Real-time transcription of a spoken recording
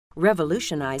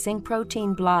Revolutionizing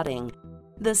protein blotting.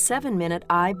 The 7-minute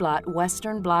iBlot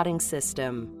Western Blotting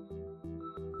System.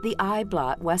 The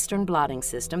iBlot Western Blotting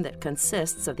System that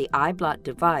consists of the iBlot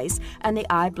device and the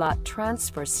iBlot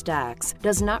transfer stacks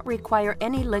does not require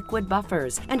any liquid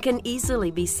buffers and can easily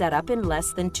be set up in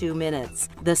less than 2 minutes.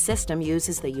 The system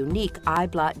uses the unique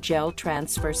iBlot gel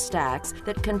transfer stacks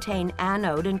that contain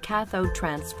anode and cathode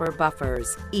transfer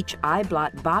buffers. Each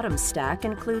iBlot bottom stack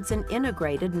includes an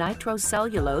integrated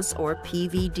nitrocellulose or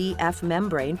PVDF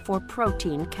membrane for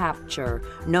protein capture.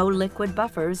 No liquid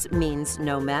buffers means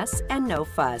no mess and no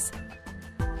fuss.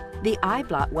 The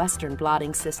iBlot Western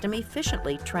Blotting System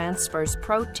efficiently transfers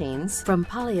proteins from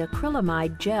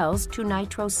polyacrylamide gels to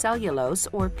nitrocellulose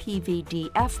or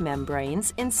PVDF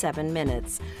membranes in 7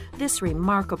 minutes. This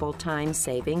remarkable time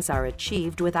savings are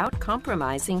achieved without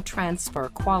compromising transfer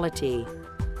quality.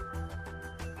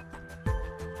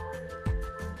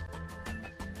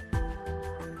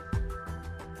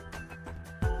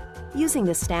 Using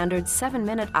the standard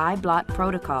 7-minute iBlot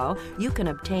protocol, you can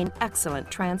obtain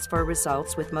excellent transfer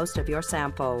results with most of your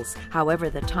samples. However,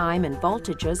 the time and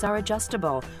voltages are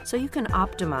adjustable, so you can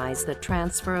optimize the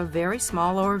transfer of very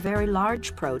small or very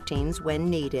large proteins when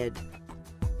needed.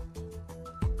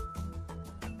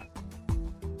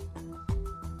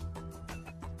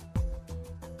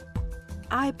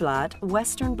 iBlot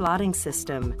Western Blotting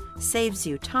System saves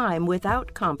you time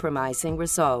without compromising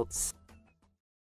results.